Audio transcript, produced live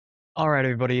All right,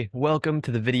 everybody, welcome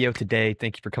to the video today.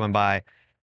 Thank you for coming by.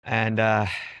 And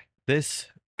this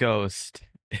ghost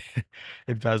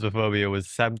in Phasmophobia was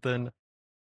something.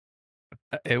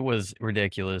 It was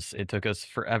ridiculous. It took us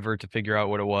forever to figure out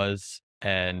what it was,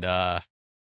 and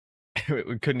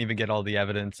we couldn't even get all the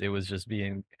evidence. It was just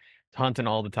being hunting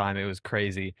all the time. It was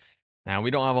crazy. Now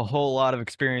we don't have a whole lot of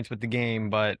experience with the game,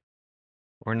 but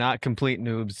we're not complete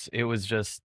noobs. It was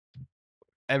just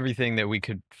everything that we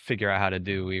could figure out how to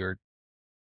do. We were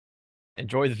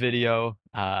enjoy the video.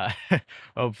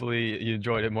 Hopefully you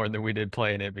enjoyed it more than we did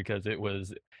playing it because it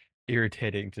was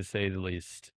irritating to say the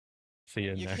least. See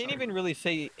you in You there. can't even really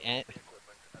say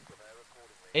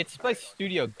it's by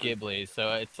Studio Ghibli,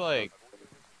 so it's like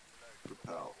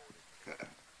Oh, okay.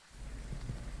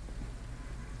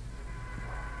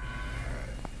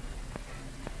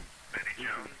 Benny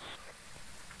Jones.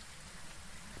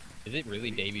 is it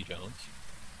really Davy Jones?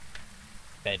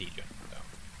 Betty Jones though.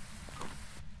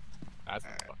 That's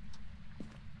Alright. fuck.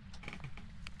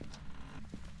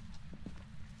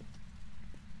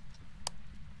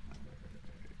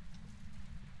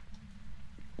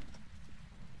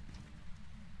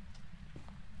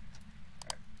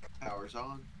 Power's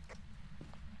on.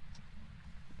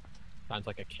 Sounds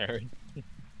like a Karen.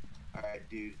 Alright,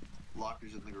 dude.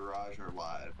 Lockers in the garage are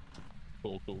live.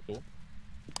 Cool.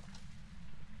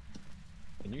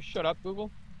 Can you shut up, Google?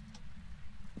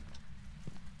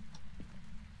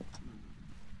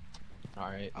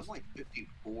 Alright. I'm like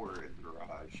 54 in the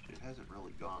garage. It hasn't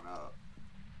really gone up.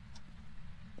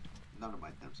 None of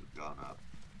my temps have gone up.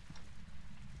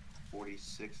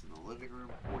 46 in the living room,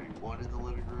 41 in the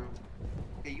living room.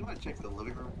 Hey, you want to check the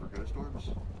living room for ghost orbs?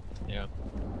 Yeah.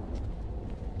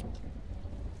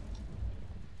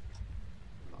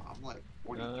 I'm like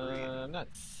 43. I'm not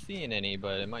seeing any,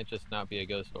 but it might just not be a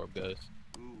ghost orb ghost.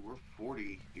 Ooh, we're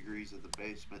 40 degrees in the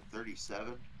basement,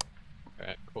 37.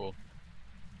 Alright, cool.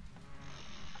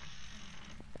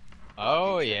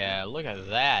 Oh yeah, look at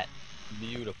that.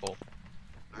 Beautiful.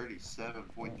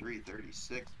 37.3,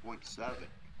 36.7.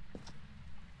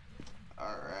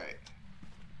 Alright.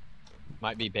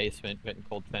 Might be basement, getting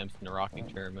cold temps and a rocking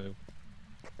chair move.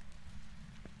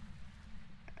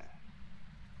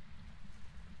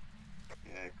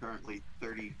 Yeah, currently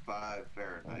 35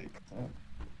 Fahrenheit.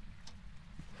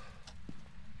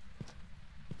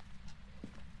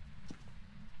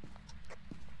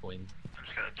 Wind. I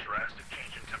just got a drastic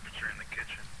change in temperature in the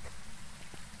kitchen.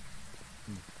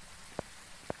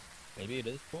 Maybe it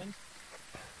is twins?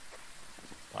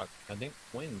 I think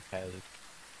twins has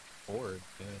orbs,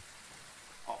 yeah.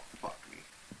 Oh, fuck me.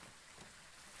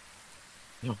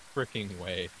 No freaking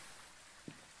way.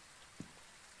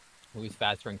 Who's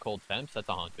faster in cold temps? That's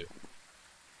a Hantu.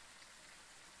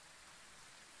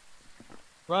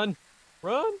 Run!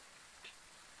 Run!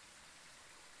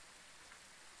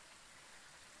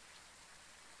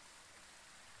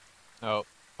 Oh,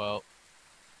 well.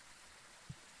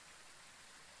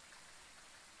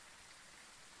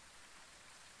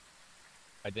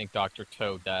 I think Dr.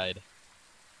 Toe died.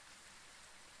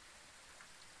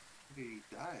 Where did he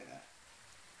die at?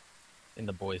 In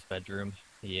the boys' bedroom.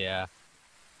 Yeah.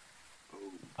 Oh.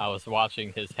 I was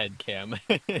watching his head cam.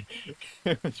 It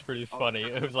was pretty funny.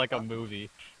 It was like a movie.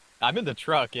 I'm in the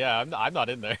truck, yeah. I'm not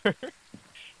in there.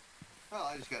 Well,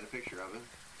 I just got a picture of him.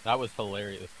 That was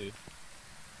hilarious, dude.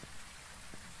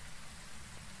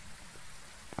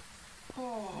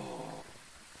 Oh.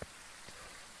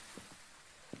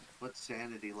 What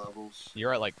sanity levels?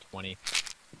 You're at like 20.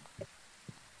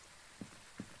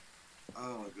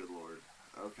 Oh, good lord.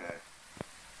 Okay.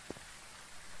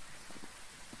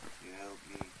 Yeah,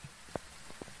 let me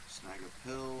snag a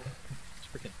pill. It's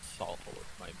freaking salt all over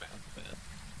my mouth, man.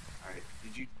 Alright,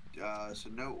 did you, so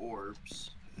no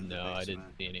orbs in the No, basement. I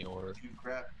didn't see any orbs. Did you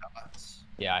grab dots?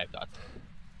 Yeah, I have dots.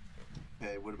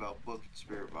 Okay, what about book and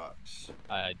spirit box?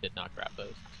 I did not grab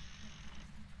those.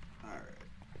 Alright.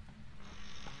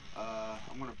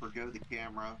 I'm gonna forgo the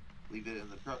camera, leave it in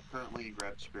the truck currently, and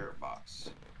grab the spirit box.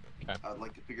 Okay. I'd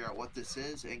like to figure out what this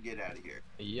is and get out of here.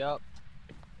 Yup.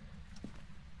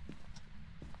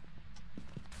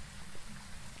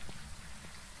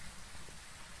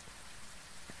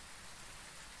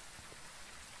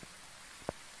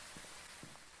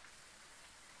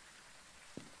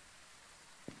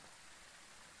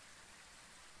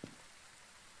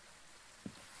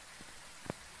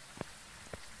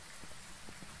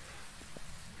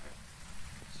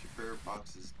 Spirit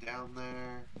box is down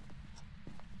there.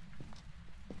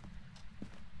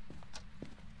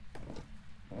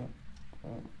 What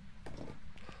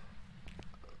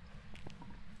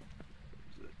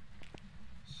is it?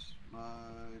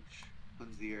 Smudge.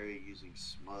 Cleanse the area using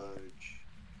smudge.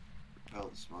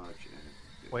 the smudge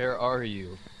and... Where are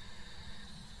you?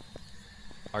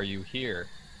 Are you here?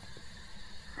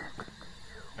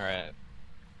 Alright.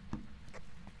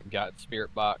 Got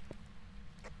spirit box.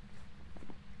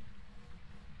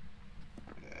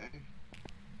 Okay.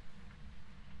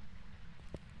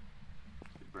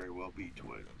 Could very well be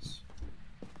twins.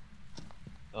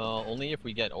 Only if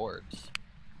we get orbs.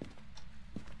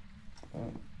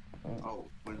 Oh,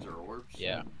 twins are orbs?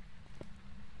 Yeah.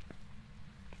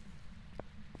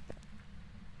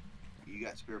 You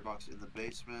got spirit box in the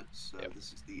basement, so Yep.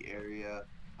 this is the area.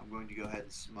 I'm going to go ahead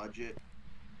and smudge it.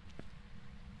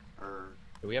 Or,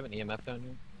 Do we have an EMF down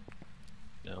here?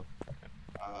 No.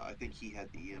 I think he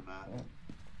had the EMF.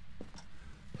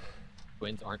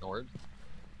 Twins aren't orbs?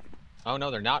 Oh no,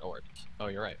 they're not orbs. Oh,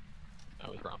 you're right. I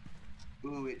was wrong.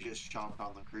 Ooh, it just chomped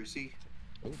on the cruci.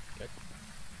 Ooh, okay.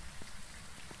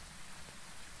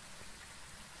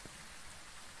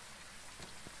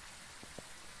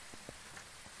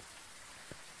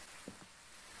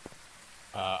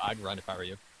 I'd run if I were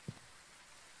you.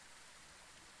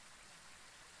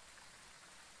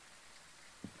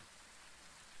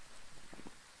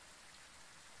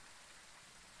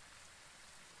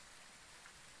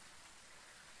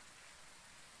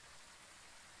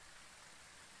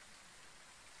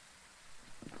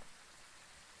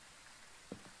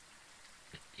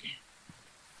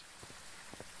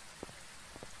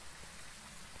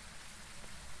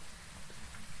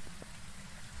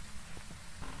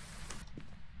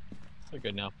 They're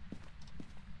good now.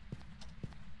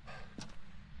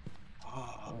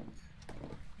 Oh.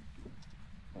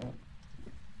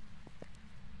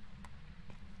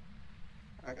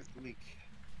 Alright, let me...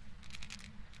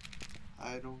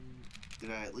 I don't...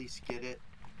 Did I at least get it?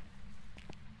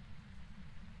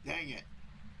 Dang it!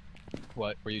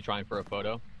 What, were you trying for a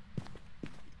photo?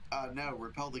 No,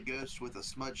 repel the ghost with a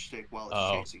smudge stick while it's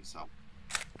Oh. chasing something.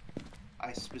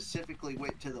 I specifically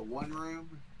went to the one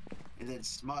room and then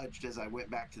smudged as I went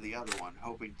back to the other one,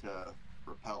 hoping to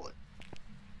repel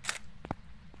it.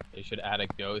 They should add a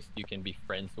ghost you can be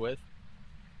friends with.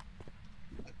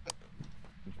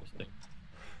 Interesting.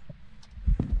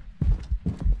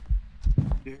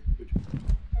 Dude.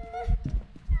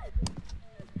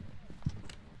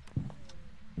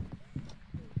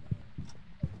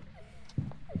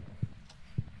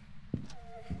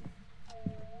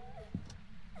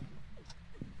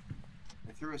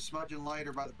 I threw a smudging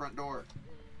lighter by the front door.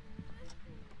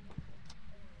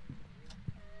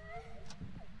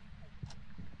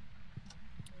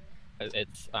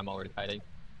 I'm already hiding.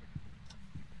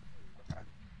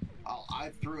 I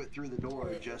threw it through the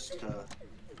door just to...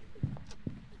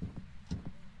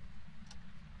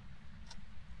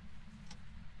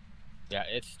 Yeah,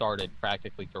 it started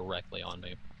practically directly on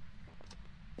me.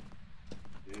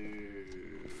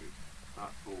 Dude,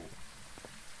 not cool.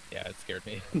 Yeah, it scared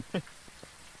me.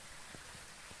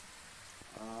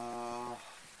 Uh,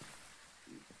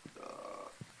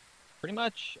 Pretty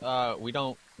much, we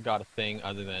don't got a thing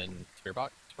other than spirit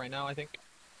box right now, I think.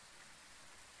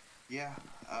 yeah,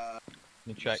 Let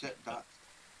me check. set dots.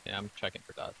 Yeah, I'm checking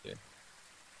for dots, dude.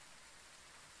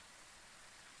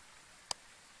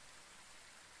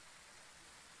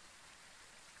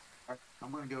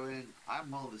 I'm gonna go in.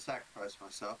 I'm willing to sacrifice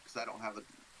myself because I don't have a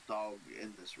dog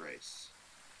in this race.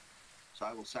 So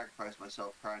I will sacrifice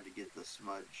myself trying to get the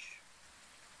smudge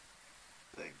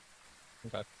thing.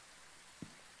 Okay.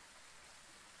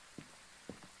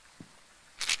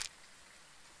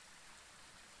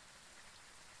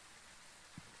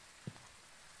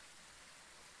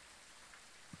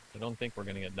 I don't think we're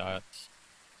gonna get dots.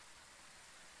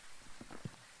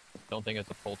 Don't think it's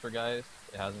a poltergeist.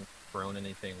 It hasn't thrown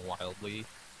anything wildly.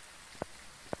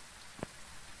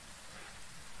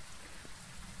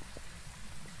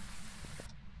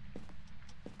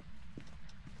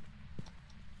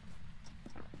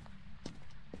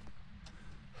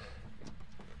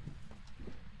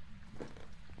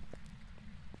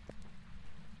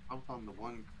 I'm on the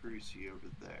one cruci over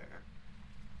there.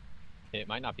 It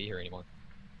might not be here anymore.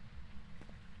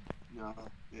 No,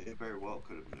 it very well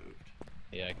could have moved.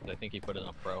 Yeah, because I think he put it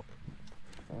on pro.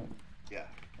 Yeah.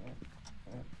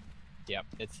 Yep,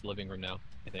 it's living room now,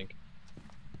 I think.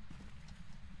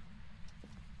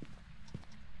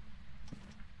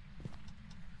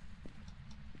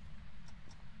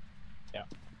 Yeah.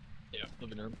 Yeah,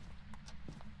 living room.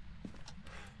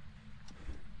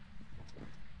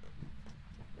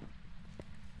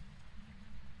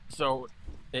 So,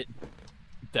 it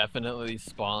definitely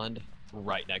spawned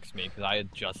right next to me because I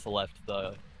had just left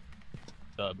the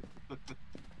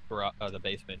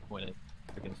basement when it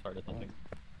freaking started hunting.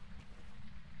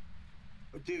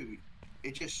 But dude,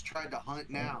 it just tried to hunt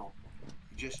now.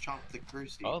 just chomped the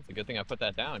cruci. Oh, it's a good thing I put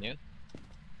that down, yeah?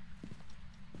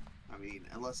 I mean,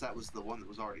 unless that was the one that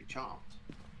was already chomped.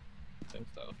 I think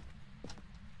so.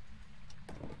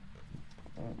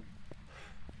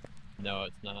 No,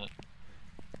 it's not.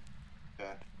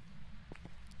 Okay.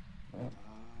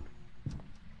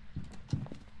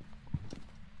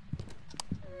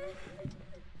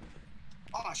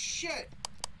 Oh shit!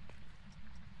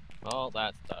 Oh,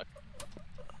 that sucked.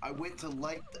 I went to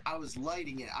light. I was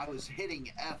lighting it. I was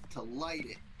hitting F to light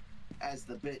it as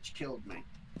the bitch killed me.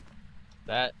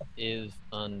 That is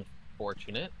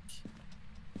unfortunate.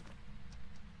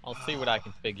 I'll see what I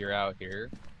can figure out here.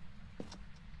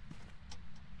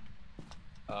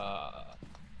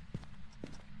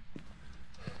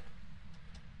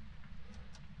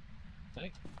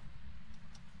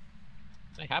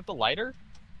 Can I have the lighter?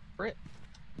 Frick.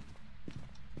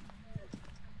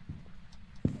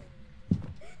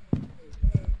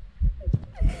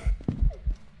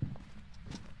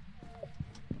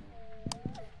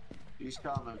 He's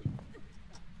coming.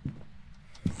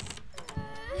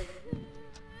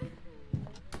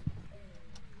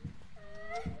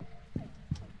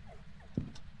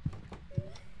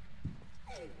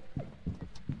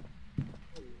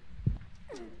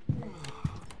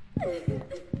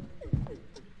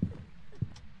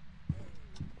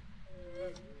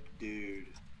 Dude,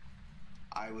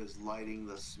 I was lighting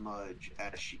the smudge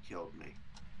as she killed me.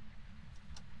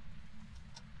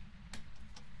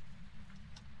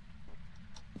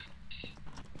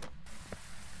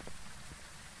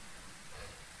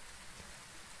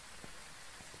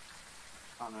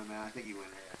 I don't know, man. I think he went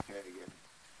AFK again.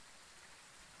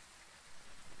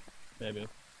 Maybe.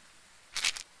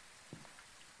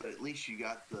 But at least you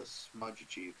got the smudge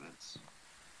achievements.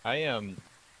 I am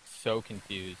so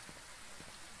confused.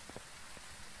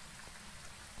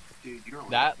 Dude, you're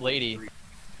only That at lady, 43.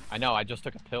 I know, I just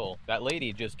took a pill. That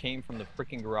lady just came from the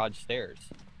freaking garage stairs.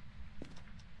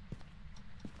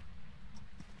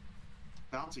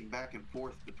 Bouncing back and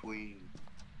forth between.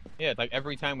 Yeah, it's like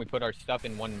every time we put our stuff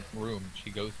in one room, she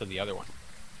goes to the other one.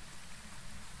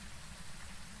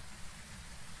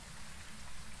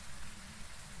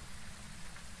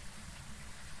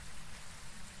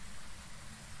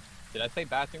 Did I say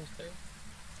bathroom stairs?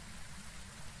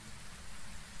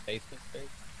 Basement stairs?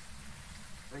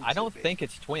 I don't think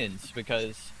it's twins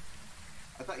because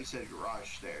I thought you said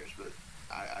garage stairs, but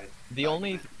I the thought you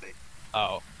only meant they-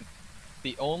 oh,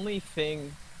 the only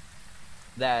thing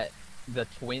that the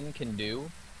twin can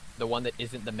do, the one that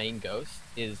isn't the main ghost,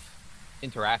 is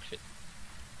interaction.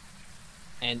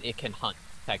 And it can hunt,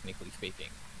 technically speaking.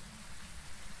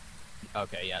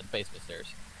 Okay, yeah, the basement stairs.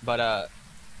 But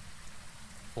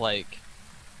like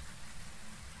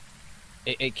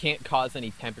it can't cause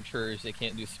any temperatures, it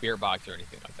can't do spirit box or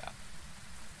anything like that.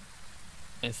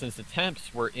 And since the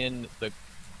temps were in the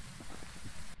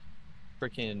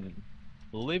freaking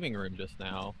living room just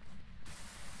now.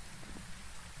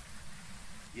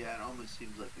 Yeah, it almost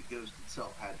seems like the ghost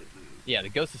itself had to move. Yeah, the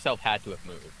ghost itself had to have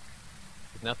moved.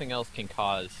 Nothing else can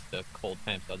cause the cold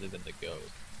temps other than the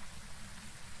ghost.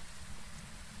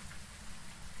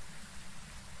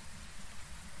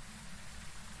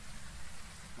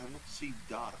 I don't see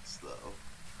dots though.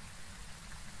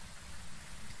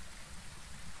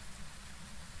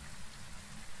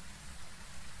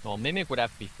 Well, Mimic would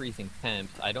have to be freezing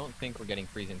temps. I don't think we're getting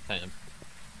freezing temps.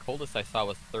 Coldest I saw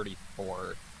was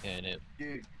 34, and it...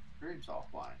 Dude, stream's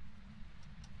offline.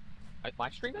 My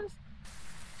stream is?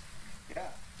 Yeah.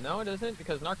 No, it isn't,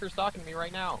 because Narker's talking to me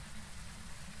right now.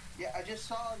 Yeah, I just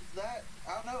saw that.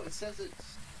 I don't know. It says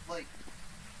it's like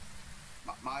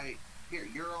my here.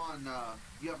 You're on.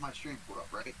 You have my stream pulled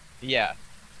up, right? Yeah.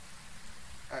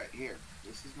 All right. Here.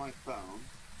 This is my phone.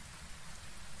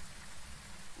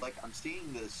 Like I'm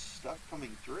seeing this stuff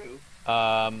coming through.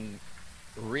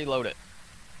 Reload it.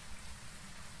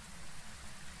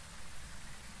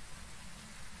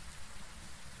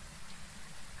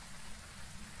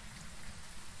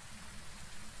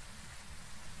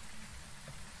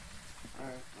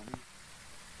 Alright, let me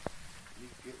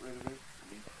get rid of it.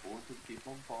 Let me pull it to the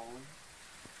people I'm following.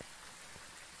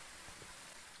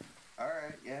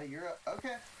 Alright, yeah, you're up.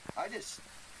 Okay. I just.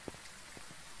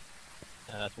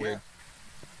 That's weird.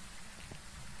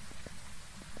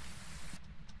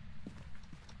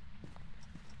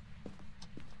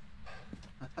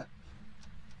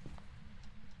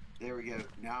 There we go.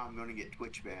 Now I'm going to get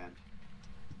Twitch banned.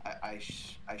 I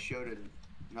showed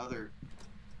another.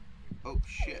 Oh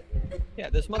shit.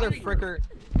 Yeah, this mother Dining room. fricker,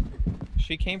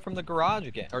 she came from the garage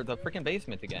again, or the freaking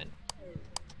basement again.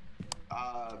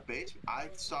 Basement. I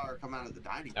saw her come out of the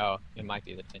dining room. Oh, it might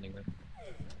be the dining room.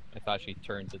 I thought she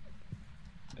turned to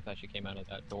I thought she came out of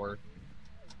that door.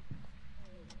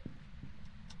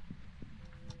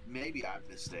 Maybe I'm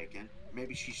mistaken.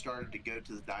 Maybe she started to go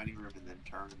to the dining room and then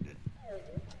turned and.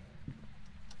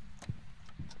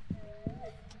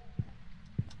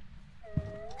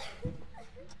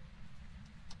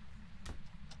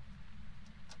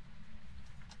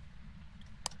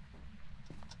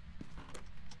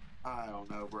 I don't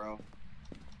know, bro.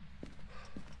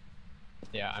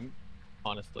 Yeah, I'm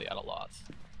honestly at a loss.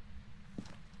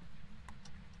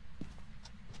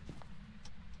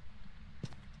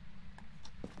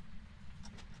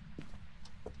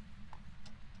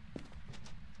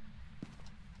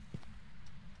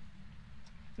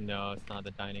 No, it's not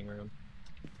the dining room.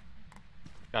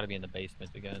 Gotta be in the basement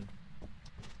again.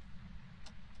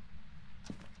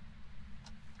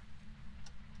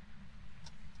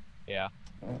 Yeah.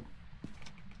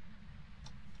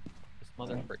 This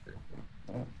mother fricker.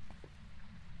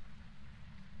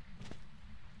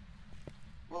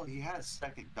 Well, he has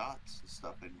second dots and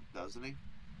stuff in, doesn't he?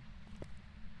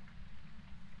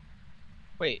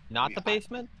 Wait, not the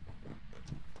basement?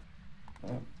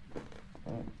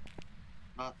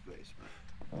 Not the basement.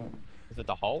 Is it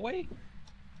the hallway?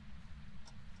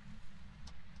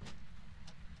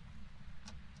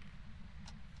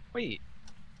 Wait.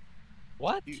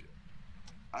 What? Dude,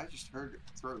 I just heard it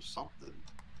throw something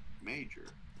major.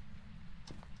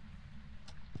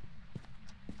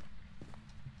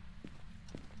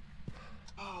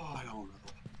 Oh, I don't know.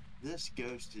 This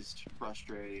ghost is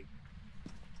frustrating.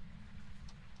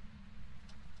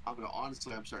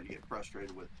 Honestly, I'm starting to get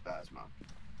frustrated with Phasma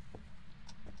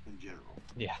in general.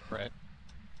 Yeah, right.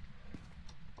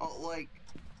 Oh, like,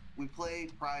 we play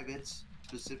privates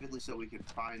specifically so we can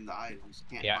find the items.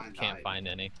 Can't find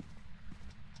any.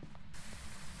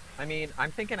 I mean,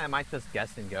 I'm thinking I might just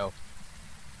guess and go.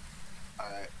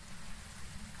 Alright.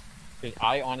 Because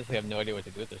I honestly have no idea what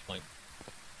to do at this point.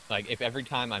 Like, if every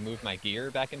time I move my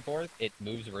gear back and forth, it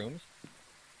moves rooms,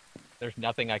 there's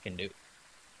nothing I can do.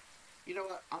 You know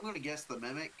what? I'm going to guess the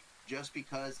Mimic just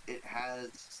because it has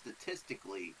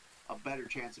statistically a better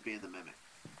chance of being the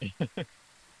Mimic.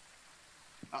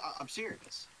 I'm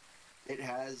serious. It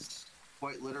has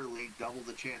quite literally double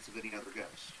the chance of any other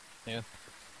ghost. Yeah.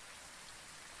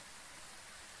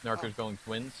 Narco's going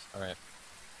twins?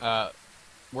 Alright.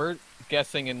 We're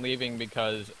guessing and leaving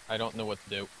because I don't know what to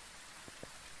do.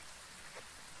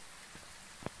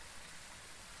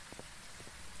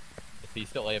 Is he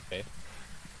still AFK?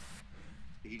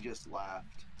 He just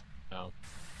laughed. No.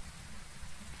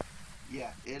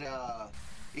 Yeah,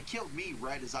 it killed me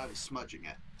right as I was smudging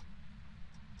it.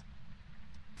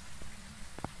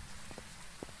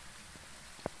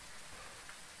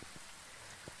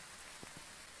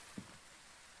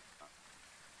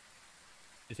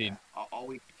 Is he... Yeah, all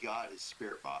we got is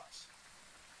Spirit Box.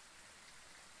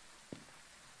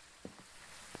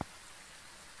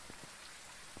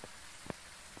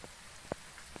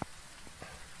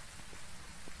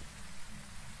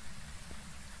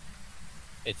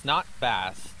 It's not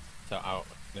fast, so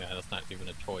yeah, that's not even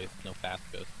a choice. No fast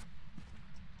ghost.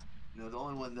 You know, the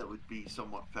only one that would be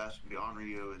somewhat fast would be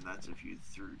Onryu, and that's if you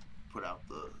put out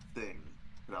the thing,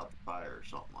 put out the fire or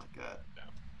something like that. Yeah.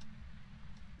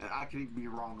 And I could even be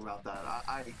wrong about that.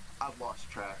 I've lost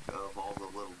track of all the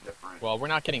little different. Well, we're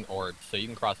not getting orbs, so you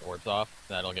can cross orbs off.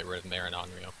 That'll get rid of Mare and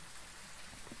Onryu.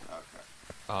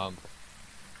 Okay.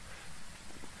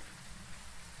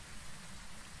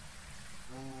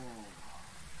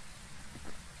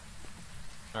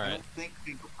 I Alright. don't think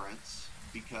fingerprints,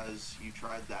 because you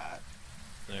tried that.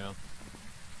 Yeah.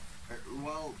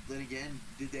 Well, then again,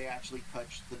 did they actually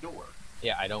touch the door?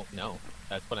 Yeah, I don't know.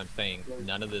 That's what I'm saying.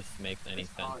 None of this makes any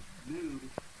sense. I moved,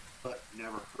 but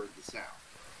never heard the sound.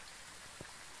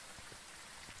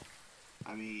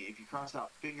 I mean, if you cross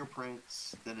out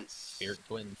fingerprints, then it's... Spirit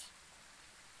twins.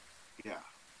 Yeah.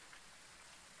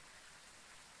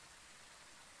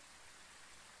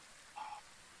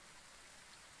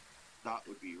 That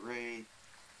would be Ray.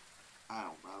 I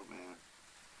don't know, man.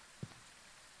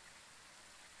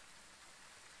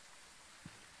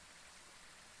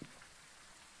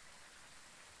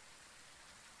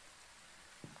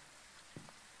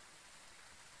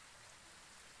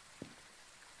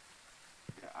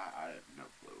 Yeah, I have no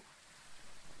clue.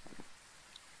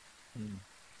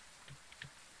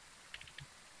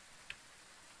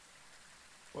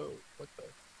 Whoa, what the?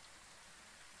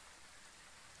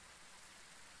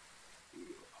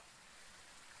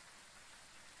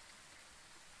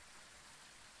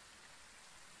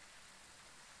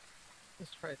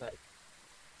 Let's try that.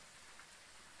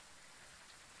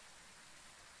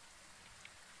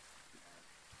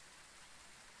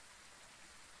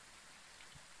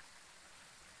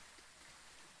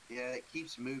 Yeah, it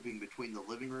keeps moving between the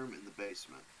living room and the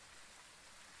basement.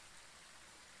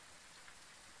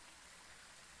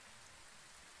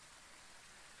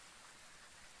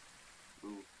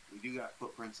 Ooh, we do got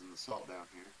footprints in the salt down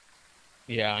here.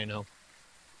 Yeah, I know.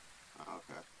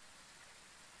 Okay.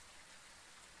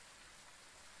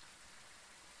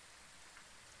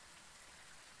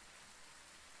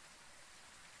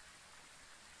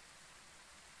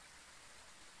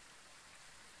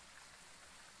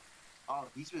 Oh,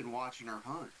 he's been watching her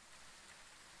hunt.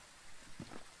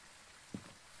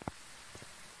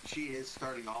 She is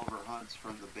starting all of her hunts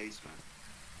from the basement.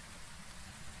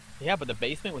 Yeah, but the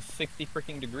basement was 60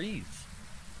 freaking degrees.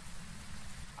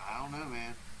 I don't know,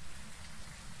 man.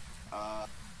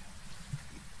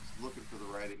 He's looking for the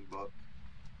writing book.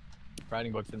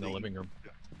 Writing books in the that you- living room.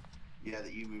 Yeah,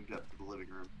 that you moved up to the living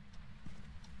room.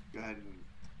 Go ahead and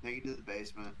take it to the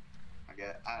basement.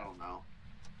 I don't know.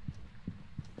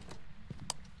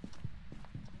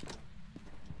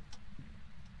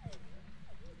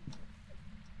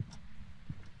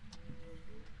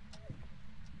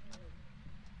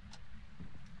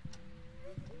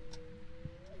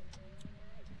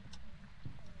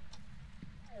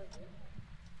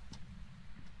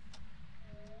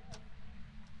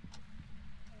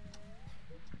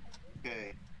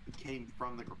 Okay, it came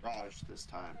from the garage this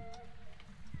time.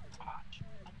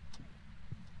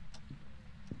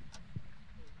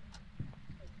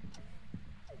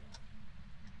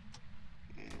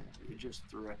 And it just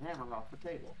threw a hammer off the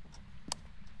table.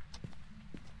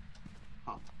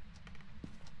 Huh.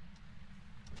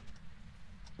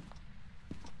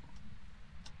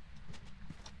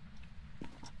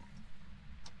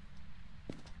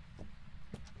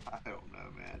 I don't know,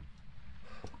 man.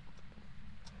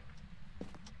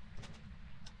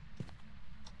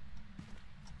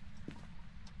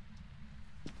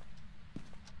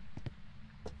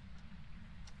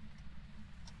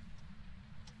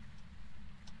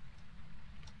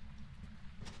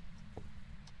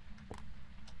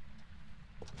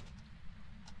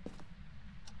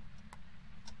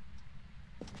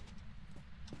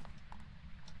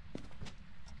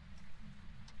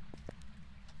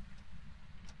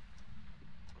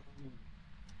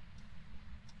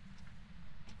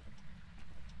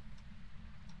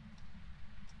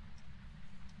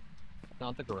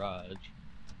 Not the garage.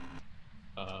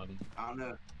 I don't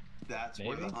know. That's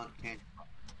where Maybe? the hunt came from.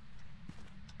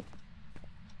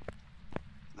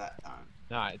 That time.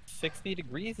 Nah, it's 60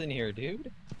 degrees in here,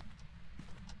 dude.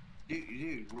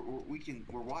 Dude,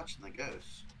 we're watching the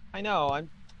ghosts. I know, I'm...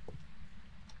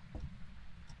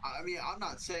 I mean, I'm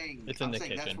not saying. It's in I'm the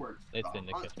saying that's kitchen. where It's the in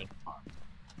the hunt kitchen. from.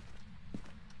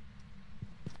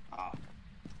 Ah.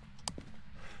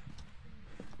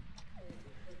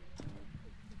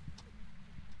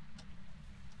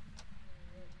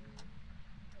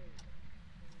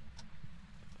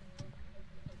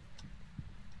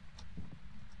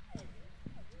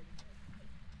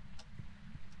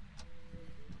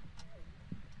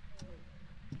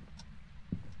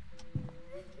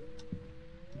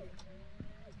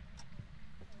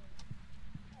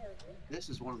 This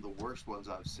is one of the worst ones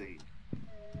I've seen.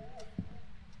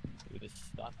 Dude, this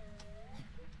stuff.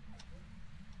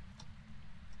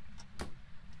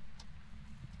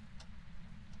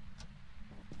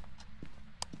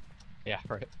 Yeah,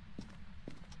 right.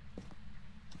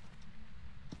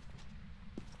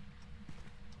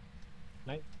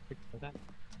 Nice. What's that?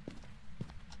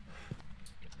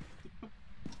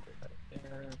 Right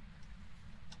there.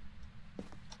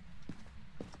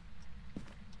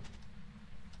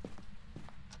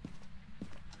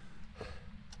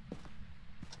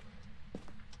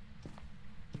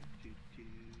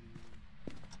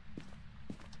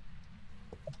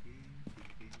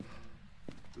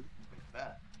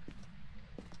 Macbeth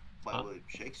by Huh? William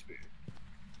Shakespeare.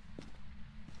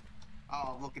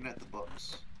 Oh, I'm looking at the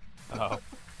books. Oh.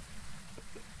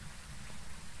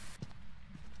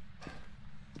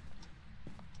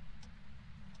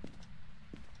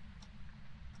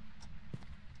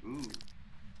 Ooh,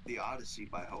 The Odyssey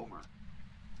by Homer.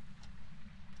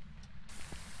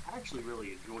 I actually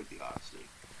really enjoyed The Odyssey.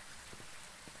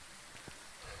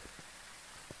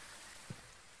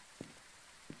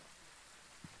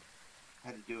 I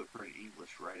had to do it for an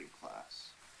English writing class.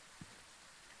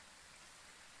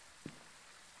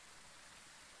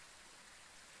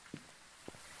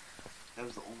 That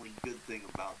was the only good thing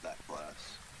about that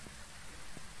class.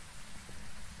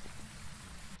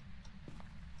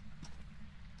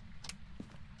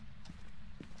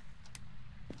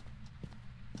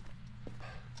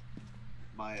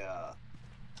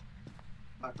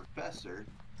 My professor,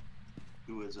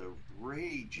 who was a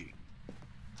raging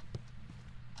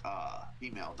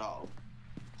female dog,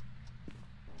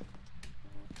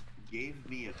 gave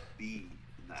me a B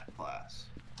in that class.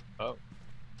 Oh.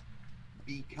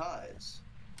 Because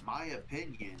my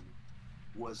opinion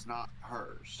was not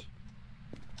hers.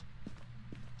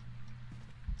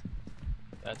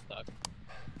 That sucks.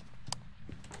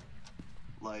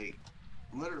 Like,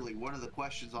 literally, one of the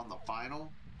questions on the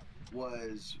final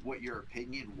was what your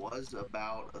opinion was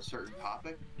about a certain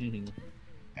topic. Mm-hmm.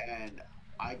 And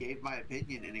I gave my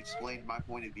opinion and explained my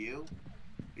point of view.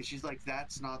 And she's like,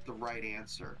 that's not the right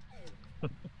answer.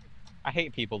 I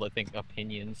hate people that think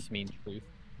opinions mean truth.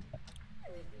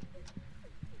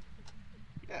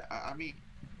 Yeah, I mean,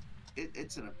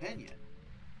 it's an opinion.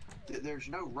 There's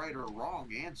no right or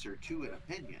wrong answer to an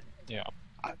opinion. Yeah.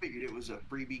 I figured it was a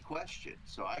freebie question,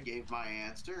 so I gave my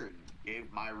answer and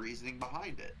gave my reasoning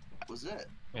behind it. That was it.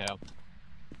 Yeah.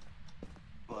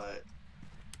 But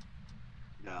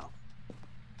no.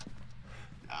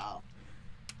 No.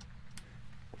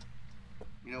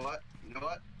 You know what? You know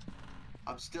what?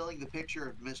 I'm stealing the picture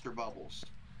of Mr. Bubbles.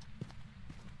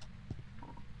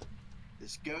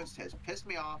 This ghost has pissed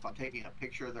me off. I'm taking a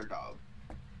picture of their dog.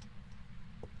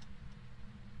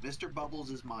 Mr.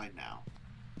 Bubbles is mine now.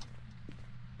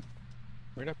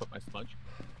 Where did I put my smudge?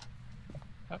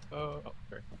 Oh,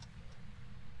 sorry.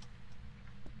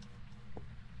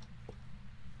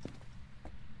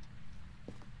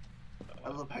 I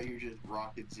love how you're just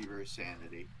rocket zero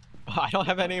sanity. I don't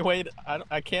have any way to,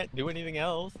 I can't do anything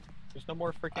else. There's no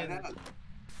more I freaking... know.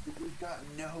 We've got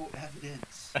no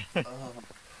evidence.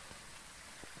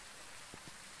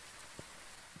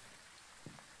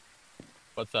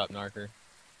 What's up, Narker?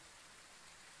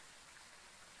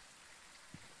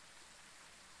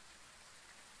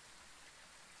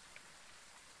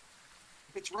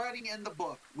 It's writing in the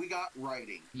book. We got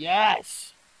writing.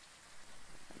 Yes!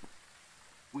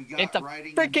 We got It's a writing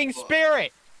in the freaking book.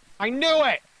 spirit! I knew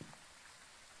it!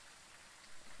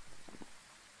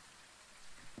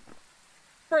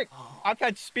 Frick! Oh, I've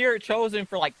had spirit chosen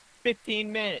for like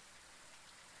 15 minutes.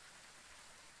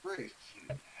 freaking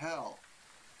hell.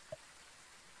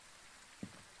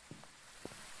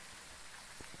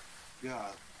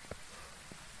 God.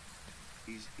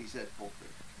 He said Polter.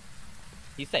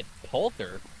 He said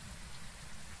Polter?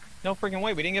 No freaking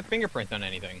way, we didn't get fingerprints on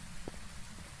anything.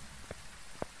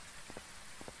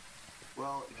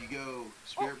 Well, if you go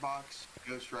Spirit Box,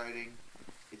 Ghost Writing,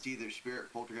 it's either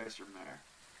Spirit, Poltergeist, or Mare.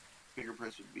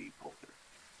 Fingerprints would be Polter.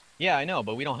 Yeah, I know,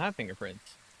 but we don't have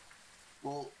fingerprints.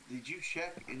 Well, did you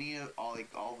check any of all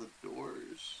the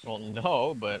doors? Well,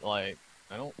 no, but like,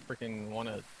 I don't freaking want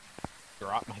to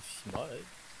drop my smudge.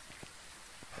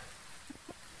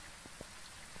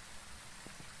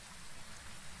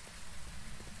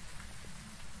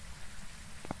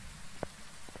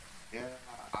 Yeah,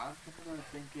 I'm kind of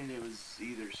thinking it was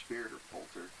either Spirit or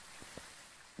Polter.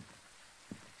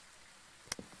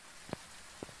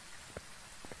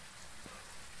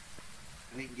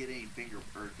 I didn't get any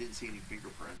didn't see any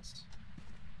fingerprints.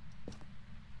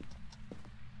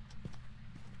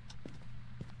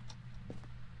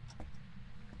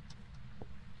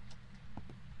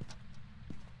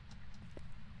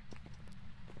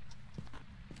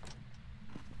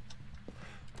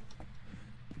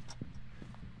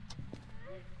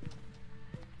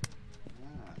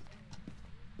 Ah,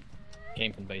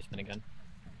 Came from the basement again.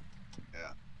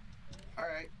 yeah. All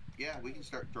right. Yeah, we can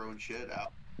start throwing shit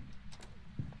out.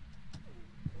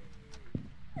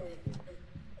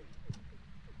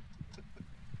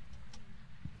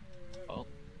 Oh.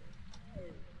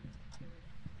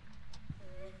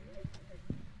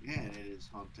 Man, it is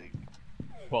hunting.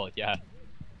 Well, yeah.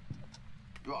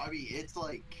 Well, I mean, it's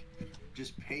like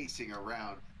just pacing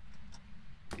around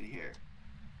in here.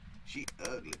 She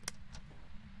ugly.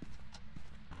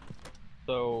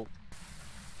 So,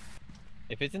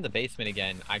 if it's in the basement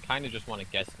again, I kind of just want to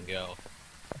guess and go.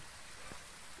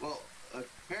 Well,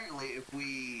 apparently, if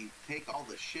we take all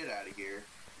the shit out of here,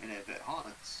 and if it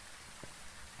haunts,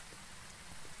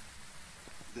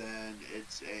 then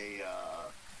it's a,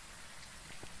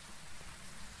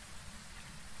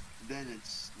 then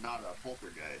it's not a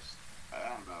poltergeist. I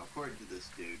don't know, according to this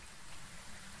dude.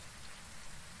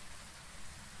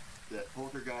 That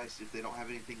poltergeists, if they don't have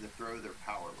anything to throw, they're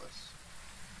powerless.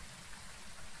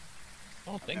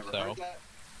 I don't think Never so. heard that.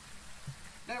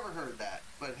 Never heard that,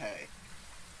 but hey.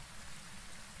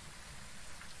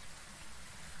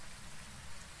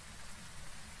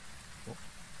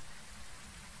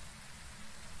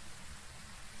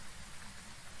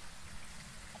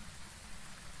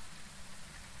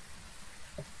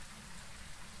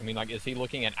 I mean, like, is he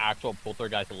looking at actual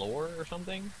poltergeist lore or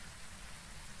something?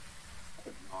 I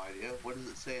have no idea. What does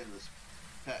it say in this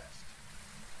text?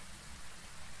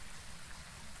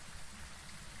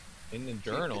 In the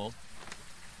journal,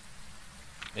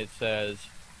 it says,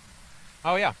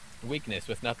 oh yeah, weakness.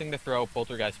 With nothing to throw,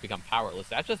 poltergeists become powerless.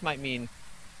 That just might mean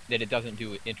that it doesn't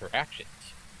do interactions.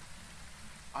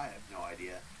 I have no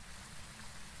idea.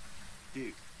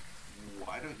 Dude,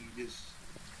 why don't you just...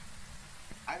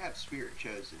 I have Spirit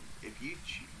Chosen. If you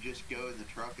just go in the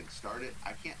truck and start it,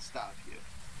 I can't stop you.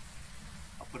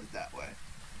 I'll put it that way.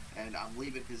 And I'm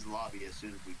leaving his lobby as soon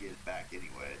as we get it back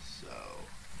anyway, so...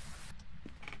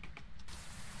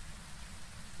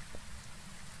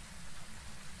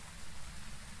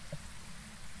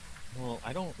 Well,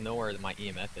 I don't know where my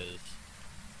EMF is.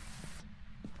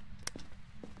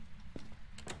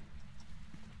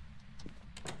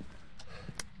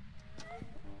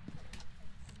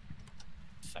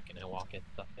 Second I walk in,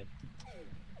 stuff in.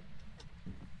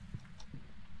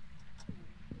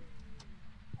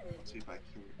 Let's see if I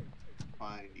can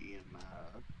find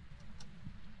EMF.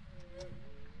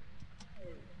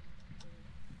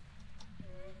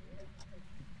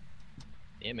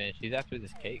 Damn it, she's after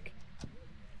this cake.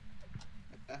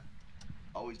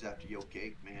 Always after your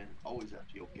cake, man. Always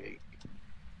after your cake.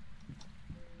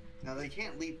 Now, they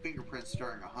can't leave fingerprints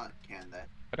during a hunt, can they?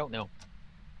 I don't know.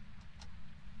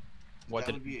 What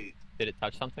That did would be did it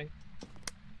touch something?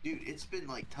 Dude, it's been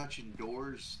like touching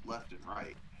doors left and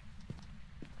right.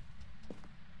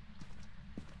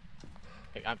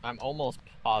 Okay, I'm almost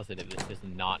positive this is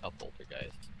not a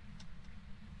poltergeist.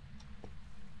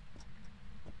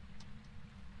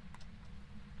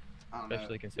 I don't know.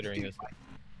 Especially considering this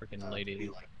freaking lady. Be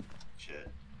like shit.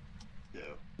 Do.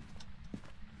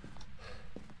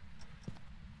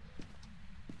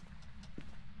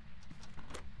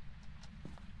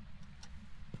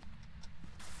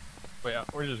 But yeah,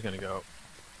 we're just gonna go.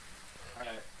 Alright,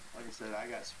 like I said, I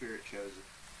got Spirit Chosen.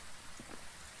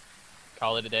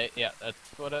 Call it a day. Yeah, that's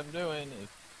what I'm doing, is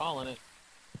calling it.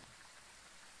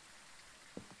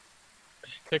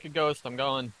 Pick a ghost, I'm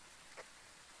going.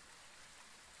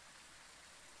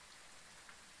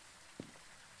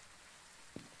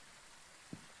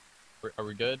 Are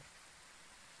we good?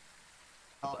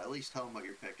 I'll at least tell him what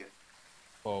you're picking.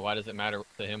 Well, why does it matter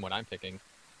to him what I'm picking?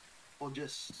 Well,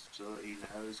 just so that he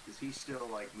knows, because he's still,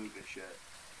 like, moving shit.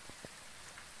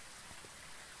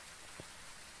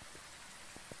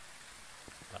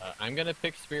 I'm gonna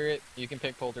pick Spirit. You can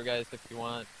pick Poltergeist if you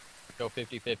want. Go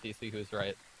 50-50, see who's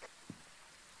right.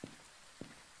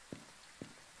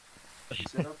 He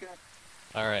said okay.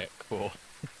 Alright, cool.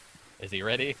 Is he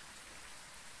ready?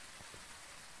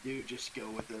 Dude, just go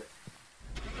with it.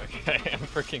 Okay, I'm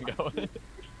freaking going.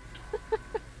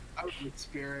 I was with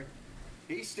Spirit.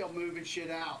 He's still moving shit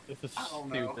out. This is I don't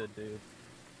know. stupid, dude.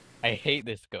 I hate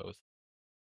this ghost.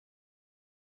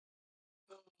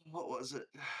 What was it?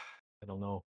 I don't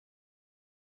know.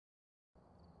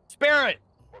 Spirit!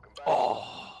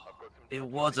 Oh, it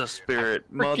was a spirit.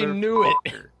 Freaking knew it.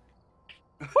 Motherfucker.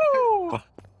 Woo!